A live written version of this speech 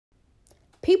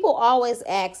People always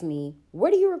ask me,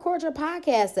 where do you record your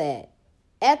podcast at?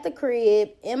 At the crib,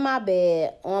 in my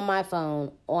bed, on my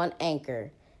phone, on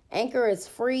Anchor. Anchor is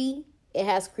free. It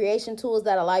has creation tools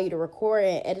that allow you to record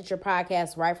and edit your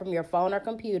podcast right from your phone or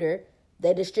computer.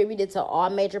 They distribute it to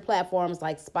all major platforms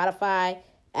like Spotify,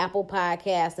 Apple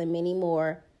Podcasts, and many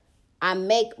more. I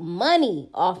make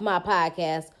money off my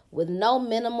podcast with no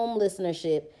minimum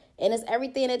listenership. And it's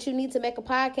everything that you need to make a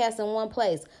podcast in one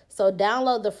place. So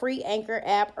download the free Anchor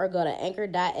app or go to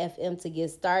anchor.fm to get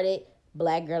started.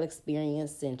 Black Girl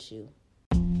Experience sent you.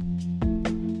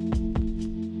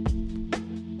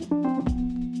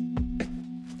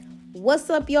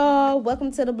 What's up, y'all? Welcome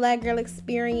to the Black Girl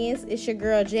Experience. It's your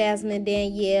girl, Jasmine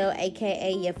Danielle,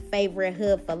 a.k.a. your favorite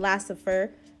hood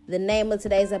philosopher. The name of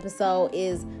today's episode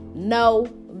is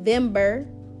November.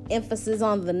 Emphasis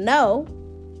on the no.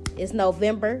 It's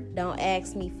November. Don't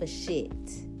ask me for shit.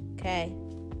 Okay?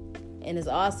 And it's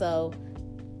also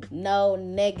no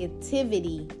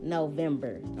negativity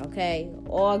November. Okay?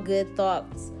 All good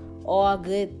thoughts, all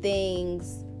good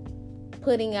things,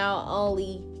 putting out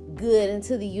only good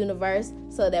into the universe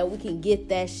so that we can get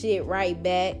that shit right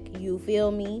back. You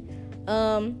feel me?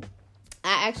 I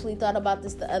actually thought about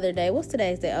this the other day. What's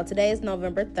today's day? Oh, today is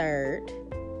November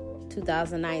 3rd,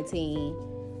 2019.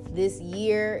 This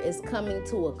year is coming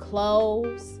to a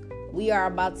close. We are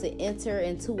about to enter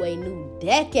into a new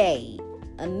decade.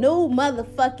 A new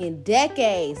motherfucking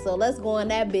decade. So let's go on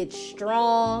that bitch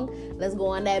strong. Let's go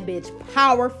on that bitch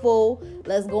powerful.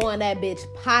 Let's go on that bitch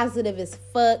positive as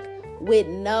fuck with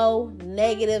no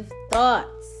negative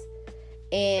thoughts.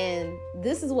 And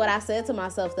this is what I said to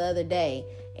myself the other day.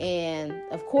 And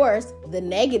of course, the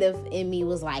negative in me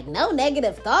was like, no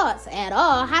negative thoughts at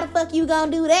all. How the fuck you gonna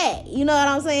do that? You know what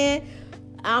I'm saying?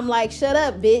 I'm like, shut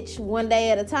up, bitch. One day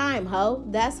at a time, ho.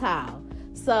 That's how.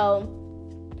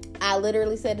 So I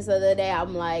literally said this the other day.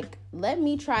 I'm like, let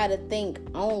me try to think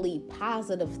only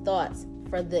positive thoughts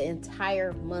for the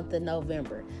entire month of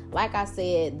November. Like I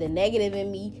said, the negative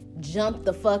in me jumped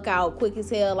the fuck out quick as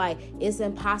hell. Like, it's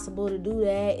impossible to do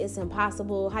that. It's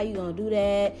impossible. How you gonna do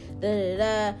that? Da,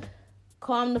 da, da.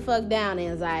 Calm the fuck down,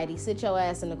 anxiety. Sit your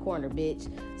ass in the corner, bitch.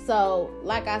 So,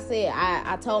 like I said,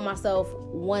 I told myself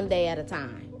one day at a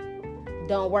time.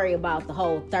 Don't worry about the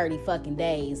whole 30 fucking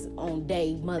days on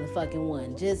day motherfucking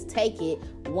one. Just take it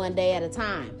one day at a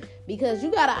time. Because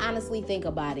you gotta honestly think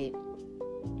about it.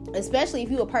 Especially if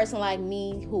you're a person like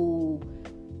me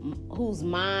whose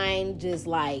mind just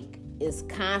like is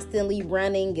constantly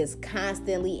running, is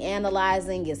constantly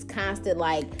analyzing, is constant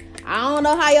like, I don't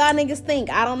know how y'all niggas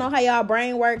think. I don't know how y'all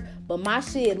brain work, but my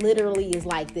shit literally is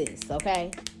like this,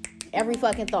 okay? Every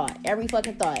fucking thought,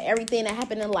 everything that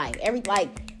happened in life,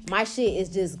 my shit is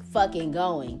just fucking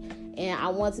going. And I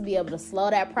want to be able to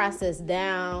slow that process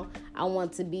down. I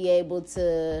want to be able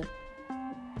to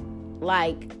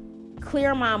like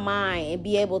clear my mind and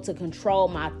be able to control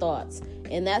my thoughts.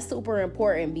 And that's super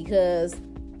important because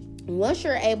once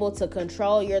you're able to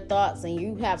control your thoughts and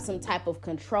you have some type of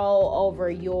control over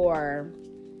your,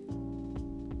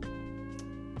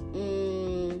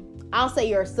 I'll say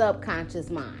your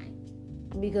subconscious mind,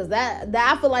 because that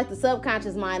I feel like the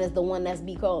subconscious mind is the one that's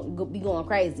be going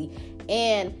crazy.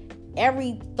 And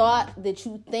every thought that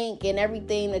you think and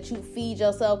everything that you feed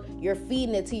yourself, you're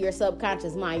feeding it to your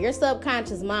subconscious mind. Your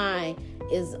subconscious mind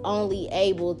is only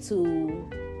able to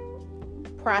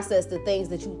process the things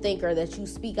that you think or that you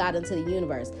speak out into the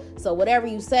universe. So whatever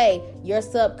you say, your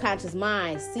subconscious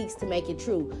mind seeks to make it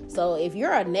true. So if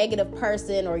you're a negative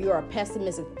person or you're a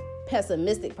pessimistic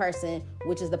person,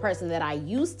 which is the person that I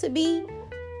used to be,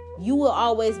 you will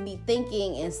always be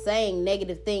thinking and saying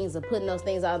negative things and putting those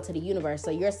things out into the universe. So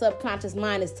your subconscious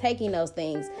mind is taking those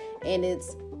things and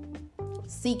it's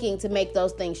seeking to make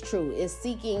those things true. It's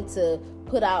seeking to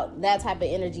put out that type of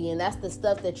energy, and that's the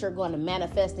stuff that you're going to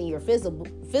manifest in your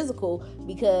physical,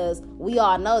 because we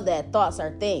all know that thoughts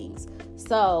are things.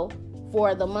 So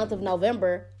for the month of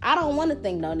November, I don't want to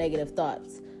think no negative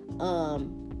thoughts.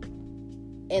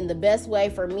 And the best way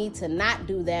for me to not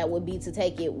do that would be to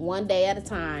take it one day at a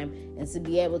time and to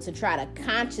be able to try to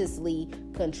consciously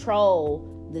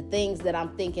control the things that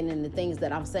I'm thinking and the things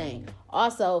that I'm saying.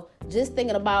 Also, just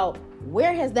thinking about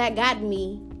where has that gotten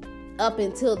me up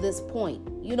until this point.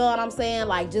 You know what I'm saying?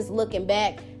 Like, just looking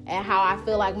back at how I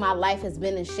feel like my life has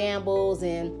been in shambles,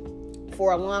 and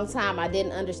for a long time I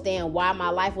didn't understand why my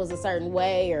life was a certain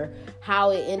way or how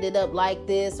it ended up like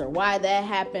this or why that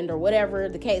happened or whatever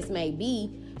the case may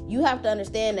be. You have to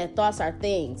understand that thoughts are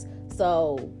things.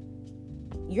 So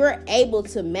you're able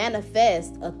to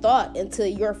manifest a thought into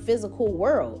your physical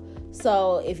world.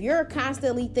 So if you're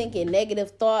constantly thinking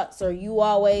negative thoughts, or you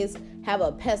always have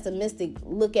a pessimistic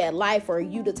look at life, or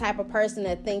you the type of person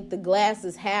that think the glass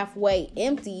is halfway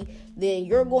empty, then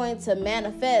you're going to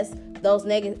manifest those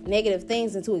negative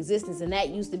things into existence. And that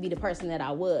used to be the person that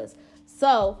I was.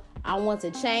 So I want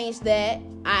to change that.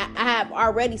 I have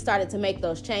already started to make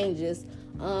those changes.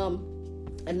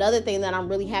 Another thing that I'm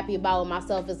really happy about with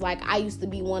myself is, like, I used to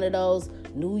be one of those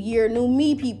new year, new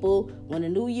me people. When the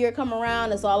new year come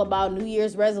around, it's all about New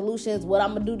Year's resolutions, what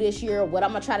I'm gonna do this year, what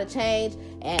I'm gonna try to change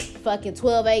at fucking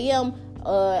 12 a.m.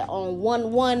 On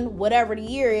 1/1, whatever the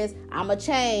year is, I'm gonna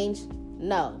change.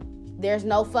 No, there's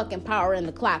no fucking power in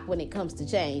the clock when it comes to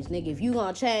change. Nigga, if you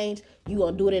gonna change, you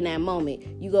gonna do it in that moment.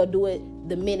 You gonna do it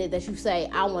the minute that you say,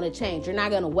 I want to change. You're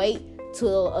not gonna wait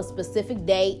till a specific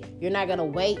date. You're not gonna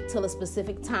wait till a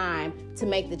specific time to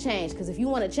make the change. Because if you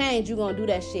want to change, you're gonna do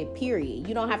that shit, period.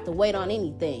 You don't have to wait on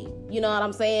anything. You know what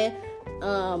I'm saying?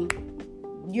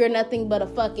 You're nothing but a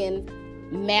fucking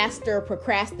master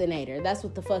procrastinator. That's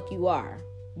what the fuck you are.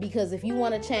 Because if you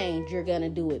want to change, you're gonna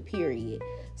do it, period.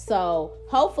 So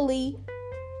hopefully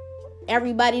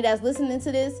everybody that's listening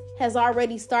to this has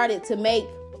already started to make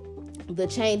the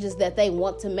changes that they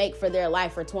want to make for their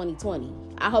life for 2020.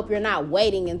 I hope you're not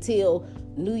waiting until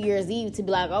New Year's Eve to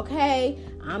be like, okay,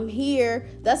 I'm here.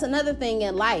 That's another thing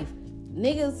in life.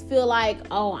 Niggas feel like,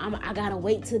 oh, I gotta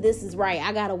wait till this is right.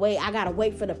 I gotta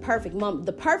wait for the perfect moment.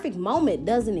 The perfect moment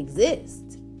doesn't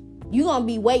exist. You're gonna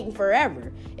be waiting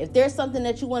forever. If there's something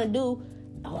that you want to do,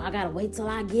 oh, I gotta wait till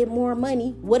I get more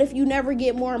money. What if you never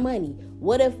get more money?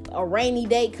 What if a rainy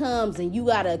day comes and you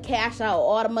gotta cash out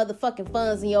all the motherfucking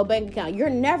funds in your bank account?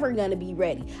 You're never gonna be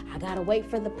ready. I gotta wait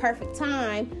for the perfect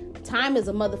time. Time is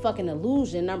a motherfucking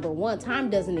illusion. Number one,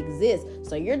 time doesn't exist.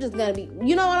 So you're just gonna be,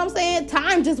 you know what I'm saying?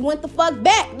 Time just went the fuck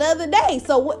back the other day.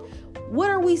 So what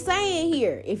are we saying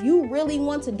here? If you really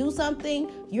want to do something,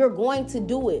 you're going to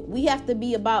do it. We have to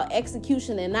be about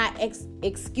execution and not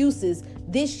excuses.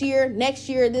 This year, next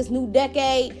year, this new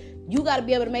decade, you got to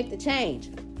be able to make the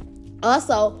change.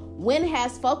 Also, when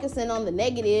has focusing on the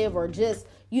negative or just,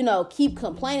 keep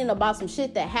complaining about some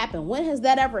shit that happened, when has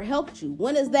that ever helped you?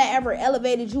 When has that ever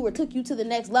elevated you or took you to the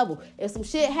next level? If some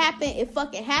shit happened, it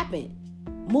fucking happened.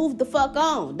 Move the fuck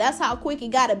on. That's how quick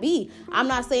it gotta be. I'm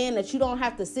not saying that you don't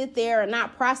have to sit there and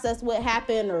not process what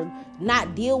happened or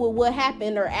not deal with what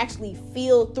happened or actually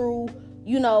feel through,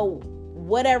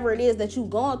 whatever it is that you're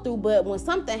going through. But when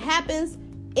something happens,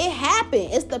 it happened.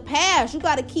 It's the past. You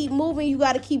got to keep moving. You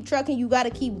got to keep trucking. You got to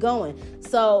keep going.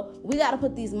 So we got to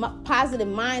put these positive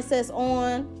mindsets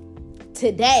on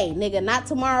today, nigga. Not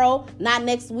tomorrow, not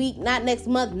next week, not next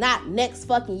month, not next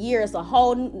fucking year. It's a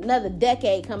whole another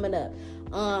decade coming up.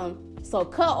 So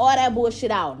cut all that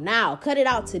bullshit out now. Cut it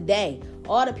out today.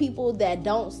 All the people that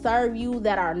don't serve you,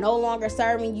 that are no longer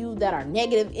serving you, that are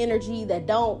negative energy, that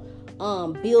don't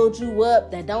build you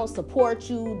up, that don't support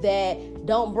you, that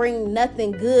don't bring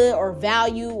nothing good or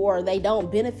value, or they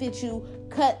don't benefit you,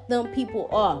 cut them people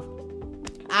off.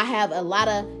 I have a lot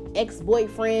of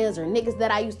ex-boyfriends or niggas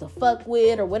that I used to fuck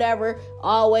with or whatever,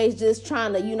 always just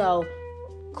trying to,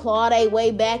 claw their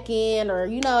way back in, or,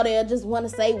 they'll just want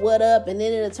to say what up, and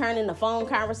then it'll turn into phone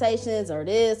conversations or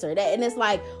this or that. And it's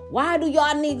like, why do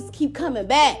y'all niggas keep coming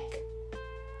back?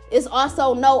 It's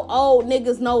also no old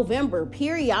niggas November,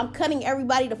 period. I'm cutting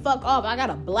everybody the fuck off. I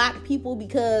gotta block people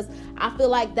because I feel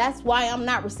like that's why I'm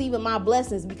not receiving my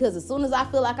blessings. Because as soon as I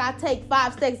feel like I take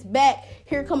 5 steps back,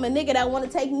 here come a nigga that want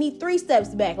to take me 3 steps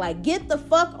back. Like, get the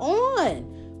fuck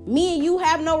on. Me and you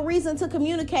have no reason to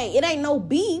communicate. It ain't no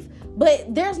beef,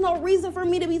 but there's no reason for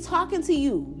me to be talking to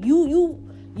you. You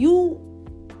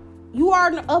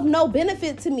are of no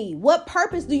benefit to me. What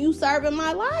purpose do you serve in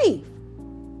my life?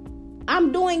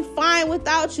 I'm doing fine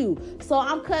without you. So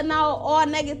I'm cutting out all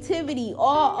negativity,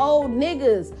 all old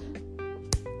niggas.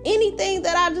 Anything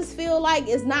that I just feel like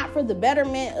is not for the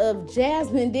betterment of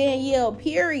Jasmine Danielle,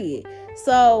 period.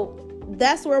 So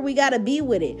that's where we got to be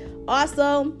with it.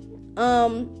 Also,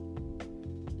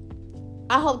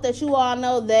 I hope that you all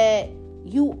know that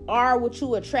you are what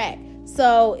you attract.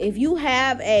 So if you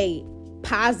have a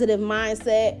positive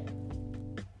mindset,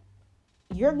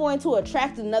 you're going to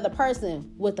attract another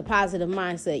person with a positive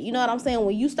mindset. You know what I'm saying?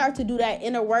 When you start to do that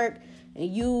inner work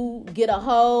and you get a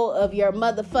hold of your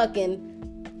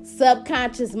motherfucking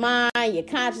subconscious mind, your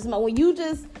conscious mind, when you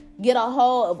just get a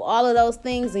hold of all of those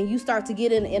things and you start to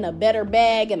get in a better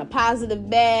bag, in a positive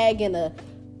bag, in a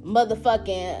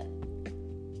motherfucking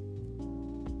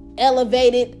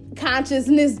elevated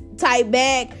consciousness type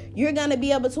bag, you're going to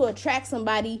be able to attract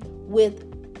somebody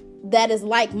that is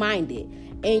like-minded.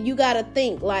 And you got to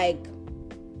think, like,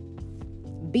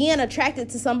 being attracted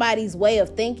to somebody's way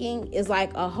of thinking is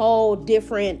like a whole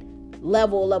different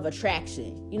level of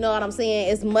attraction. You know what I'm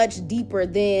saying? It's much deeper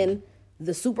than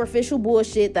the superficial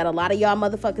bullshit that a lot of y'all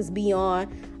motherfuckers be on.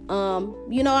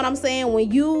 You know what I'm saying?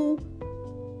 When you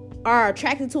are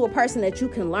attracted to a person that you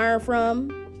can learn from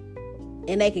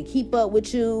and they can keep up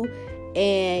with you,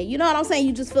 and you know what I'm saying,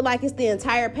 you just feel like it's the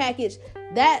entire package,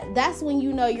 that's when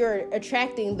you know you're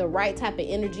attracting the right type of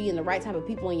energy and the right type of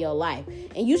people in your life.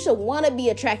 And you should want to be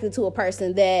attracted to a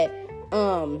person that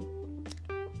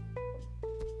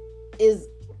is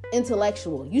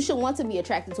intellectual. You should want to be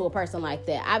attracted to a person like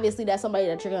that. Obviously, that's somebody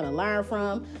that you're going to learn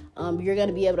from. You're going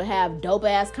to be able to have dope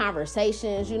ass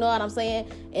conversations. You know what I'm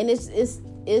saying? And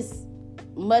it's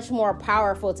much more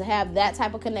powerful to have that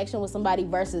type of connection with somebody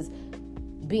versus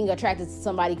being attracted to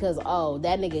somebody because, oh,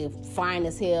 that nigga fine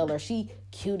as hell or she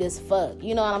cute as fuck.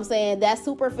 You know what I'm saying? That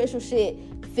superficial shit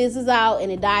fizzes out and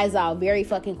it dies out very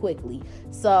fucking quickly.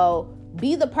 So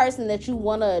be the person that you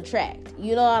want to attract.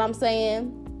 You know what I'm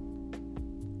saying?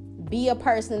 Be a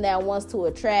person that wants to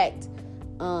attract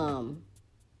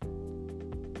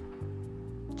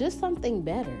just something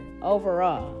better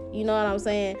overall. You know what I'm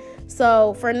saying?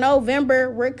 So for November,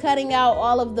 we're cutting out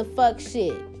all of the fuck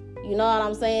shit. You know what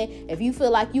I'm saying? If you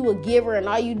feel like you a giver and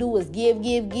all you do is give,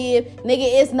 nigga,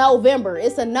 it's November.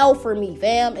 It's a no for me,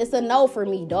 fam. It's a no for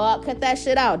me, dog. Cut that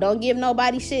shit out. Don't give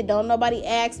nobody shit. Don't nobody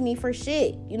ask me for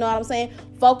shit. You know what I'm saying?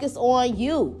 Focus on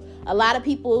you. A lot of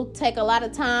people take a lot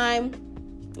of time,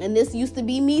 and this used to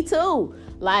be me too.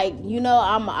 Like, you know,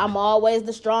 I'm always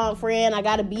the strong friend. I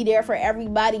got to be there for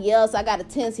everybody else. I got to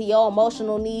tend to your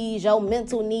emotional needs, your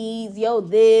mental needs, your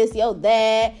this, your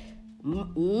that.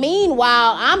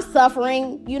 Meanwhile, I'm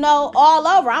suffering, you know, all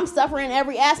over. I'm suffering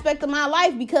every aspect of my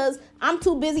life because I'm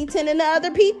too busy tending to other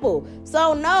people.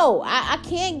 So no, I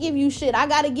can't give you shit. I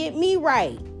got to get me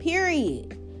right,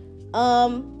 period.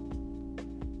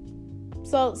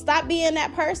 So stop being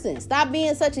that person. Stop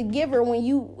being such a giver when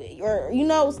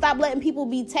stop letting people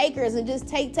be takers and just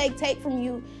take from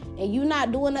you, and you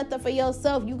not doing nothing for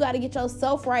yourself. You got to get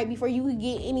yourself right before you can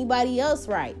get anybody else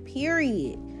right,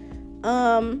 period.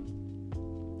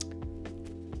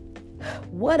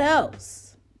 What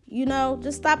else? You know,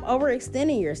 just stop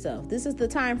overextending yourself. This is the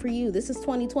time for you. This is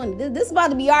 2020. This is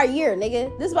about to be our year,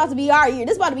 nigga. This is about to be our year.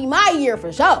 This is about to be my year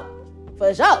for sure.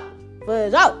 For sure.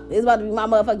 It's about to be my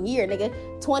motherfucking year, nigga.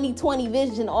 2020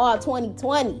 vision, all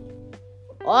 2020.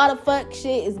 All the fuck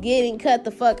shit is getting cut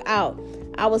the fuck out.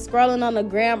 I was scrolling on the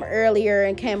gram earlier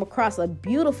and came across a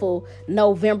beautiful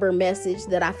November message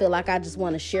that I feel like I just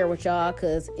want to share with y'all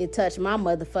because it touched my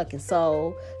motherfucking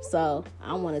soul. So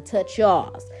I want to touch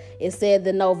y'all's. It said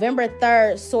the November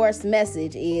 3rd source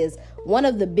message is one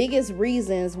of the biggest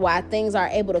reasons why things are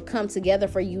able to come together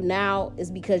for you now is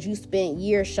because you spent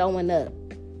years showing up.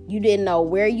 You didn't know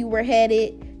where you were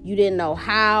headed. You didn't know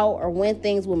how or when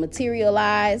things would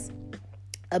materialize.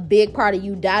 A big part of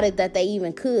you doubted that they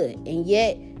even could, and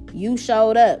yet you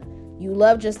showed up. You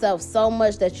loved yourself so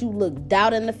much that you looked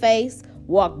doubt in the face,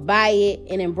 walked by it,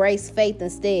 and embraced faith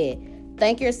instead.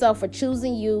 Thank yourself for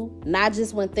choosing you, not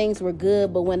just when things were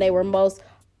good, but when they were most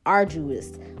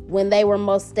arduous, when they were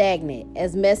most stagnant.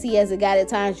 As messy as it got at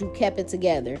times, you kept it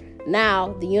together.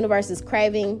 Now, the universe is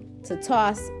craving to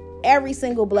toss every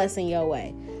single blessing your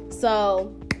way.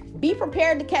 So, be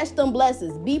prepared to catch them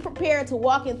blessings. Be prepared to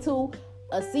walk into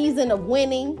a season of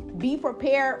winning. Be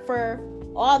prepared for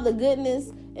all the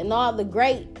goodness and all the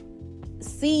great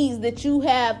seeds that you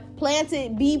have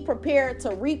planted. Be prepared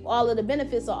to reap all of the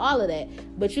benefits of all of that.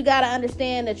 But you got to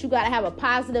understand that you got to have a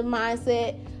positive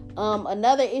mindset.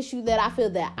 Another issue that I feel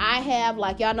that I have,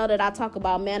 like y'all know that I talk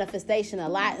about manifestation a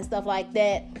lot and stuff like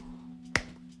that.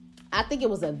 I think it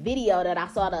was a video that I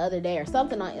saw the other day or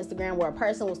something on Instagram where a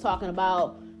person was talking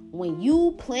about when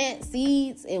you plant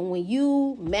seeds and when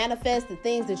you manifest the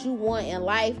things that you want in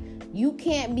life, you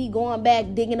can't be going back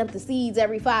digging up the seeds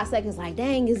every 5 seconds like,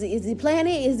 dang, is he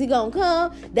planted? Is he gonna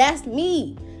come? That's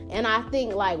me. And I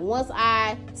think like once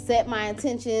I set my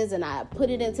intentions and I put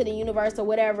it into the universe or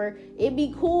whatever, it'd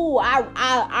be cool.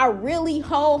 I really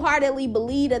wholeheartedly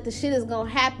believe that the shit is gonna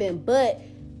happen, but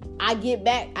I get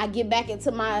back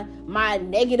into my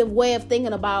negative way of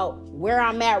thinking about where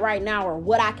I'm at right now or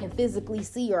what I can physically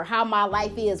see or how my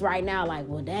life is right now. Like,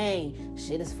 well, dang,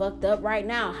 shit is fucked up right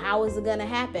now. How is it gonna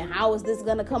happen? How is this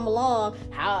gonna come along?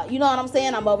 How, you know what I'm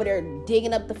saying? I'm over there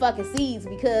digging up the fucking seeds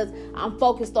because I'm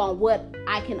focused on what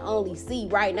I can only see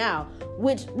right now,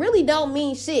 which really don't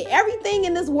mean shit. Everything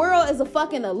in this world is a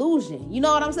fucking illusion. You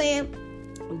know what I'm saying?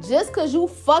 Just because you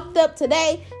fucked up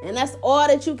today and that's all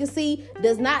that you can see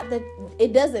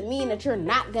it doesn't mean that you're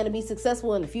not going to be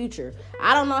successful in the future.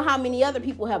 I don't know how many other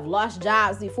people have lost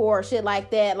jobs before or shit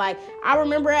like that. Like, I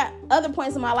remember at other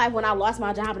points in my life when I lost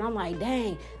my job and I'm like,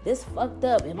 dang, this fucked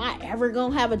up. Am I ever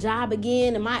going to have a job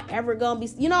again? Am I ever going to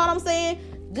be, you know what I'm saying?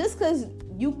 Just because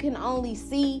you can only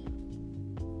see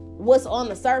what's on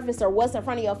the surface or what's in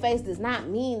front of your face does not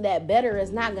mean that better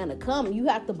is not going to come. You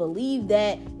have to believe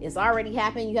that it's already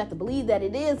happened. You have to believe that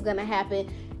it is going to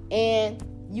happen, and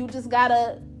you just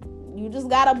gotta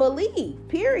believe,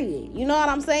 period. You know what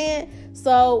I'm saying?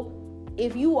 So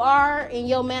if you are in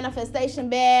your manifestation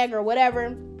bag or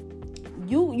whatever,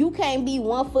 you can't be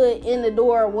 1 foot in the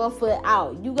door, 1 foot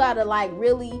out. You gotta like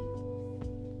really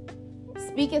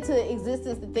speak into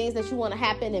existence the things that you want to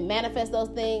happen and manifest those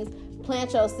things.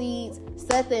 Plant your seeds,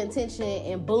 set the intention,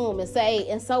 and boom, and say,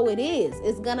 and so it is.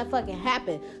 It's gonna fucking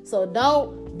happen. So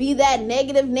don't be that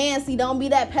negative Nancy. Don't be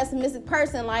that pessimistic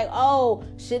person like, oh,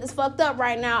 shit is fucked up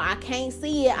right now. I can't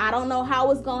see it. I don't know how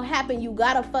it's gonna happen. You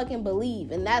gotta fucking believe.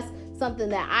 And that's something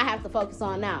that I have to focus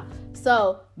on now.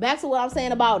 So back to what I'm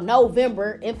saying about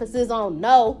November, emphasis on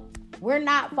no. We're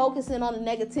not focusing on the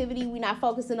negativity. We're not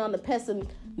focusing on the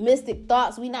pessimistic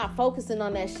thoughts. We're not focusing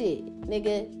on that shit,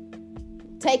 nigga.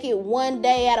 Take it one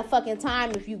day at a fucking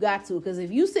time if you got to. Because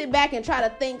if you sit back and try to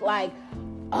think like,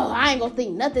 oh, I ain't gonna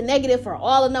think nothing negative for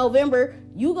all of November,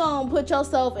 you gonna put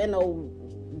yourself in a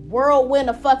whirlwind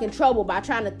of fucking trouble by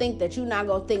trying to think that you're not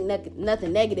gonna think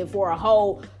nothing negative for a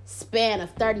whole span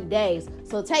of 30 days.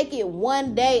 So take it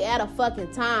one day at a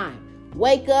fucking time.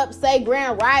 Wake up, say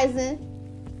grand rising.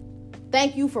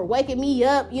 Thank you for waking me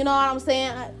up. You know what I'm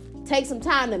saying? Take some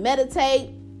time to meditate.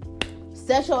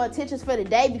 Set your intentions for the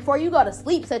day. Before you go to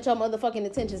sleep, set your motherfucking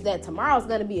intentions that tomorrow's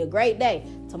going to be a great day.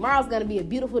 Tomorrow's going to be a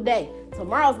beautiful day.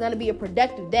 Tomorrow's going to be a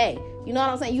productive day. You know what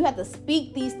I'm saying? You have to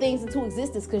speak these things into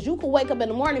existence, because you can wake up in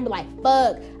the morning and be like,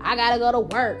 fuck, I got to go to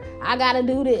work. I got to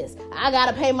do this. I got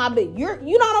to pay my bill. You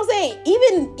know what I'm saying?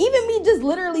 Even me just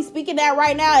literally speaking that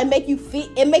right now, it make you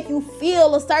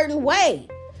feel a certain way.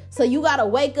 So you got to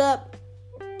wake up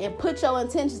and put your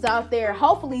intentions out there.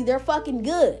 Hopefully they're fucking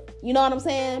good. You know what I'm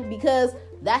saying? Because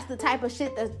that's the type of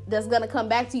shit that's going to come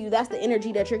back to you. That's the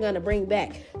energy that you're going to bring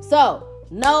back. So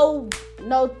no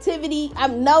negativity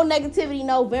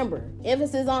November.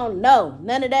 Emphasis on no.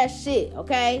 None of that shit.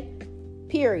 Okay?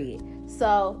 Period.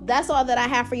 So that's all that I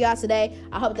have for y'all today.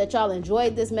 I hope that y'all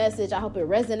enjoyed this message. I hope it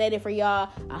resonated for y'all.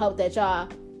 I hope that y'all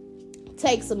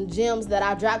take some gems that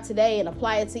I dropped today and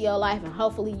apply it to your life, and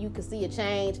hopefully you can see a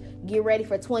change. Get ready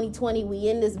for 2020. We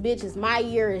in this bitch. It's my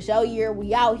year. It's your year.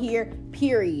 We out here,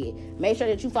 period. Make sure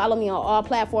that you follow me on all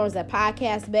platforms at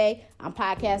Podcast Bay. I'm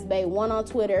Podcast Bay 1 on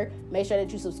Twitter. Make sure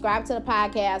that you subscribe to the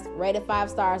podcast, rate it 5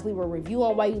 stars, leave a review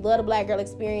on why you love the Black Girl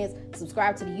Experience.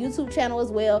 Subscribe to the YouTube channel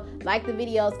as well. Like the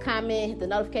videos, comment, hit the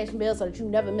notification bell so that you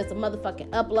never miss a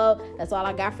motherfucking upload. That's all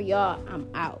I got for y'all. I'm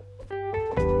out.